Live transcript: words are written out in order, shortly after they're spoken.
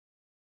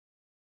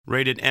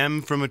Rated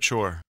M for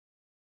mature.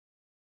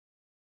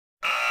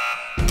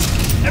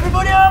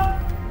 Everybody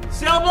up!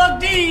 Cell block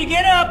D,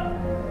 get up!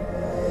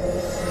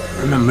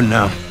 Remember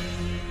now,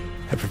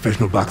 that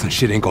professional boxing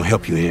shit ain't gonna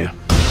help you here.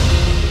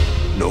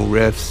 No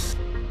refs,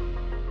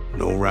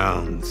 no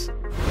rounds.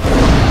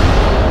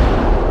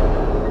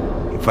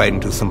 You fight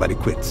until somebody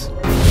quits.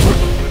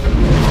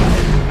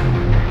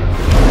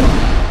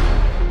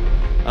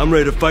 I'm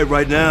ready to fight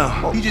right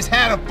now. He just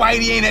had a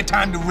fight, he ain't had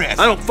time to rest.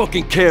 I don't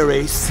fucking care,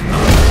 Ace.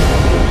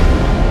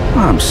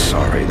 I'm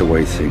sorry the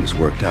way things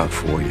worked out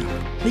for you.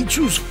 He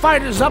chews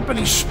fighters up and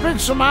he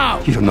spits them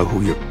out. You don't know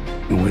who you're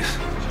with.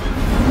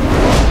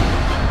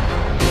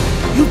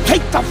 You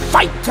take the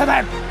fight to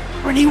that,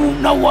 and he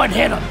won't know what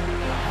hit him.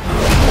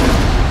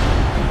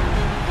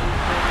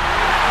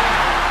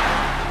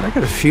 I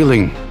got a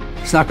feeling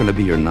it's not going to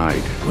be your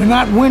night. We're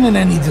not winning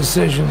any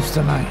decisions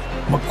tonight.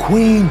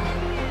 McQueen,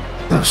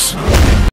 the son.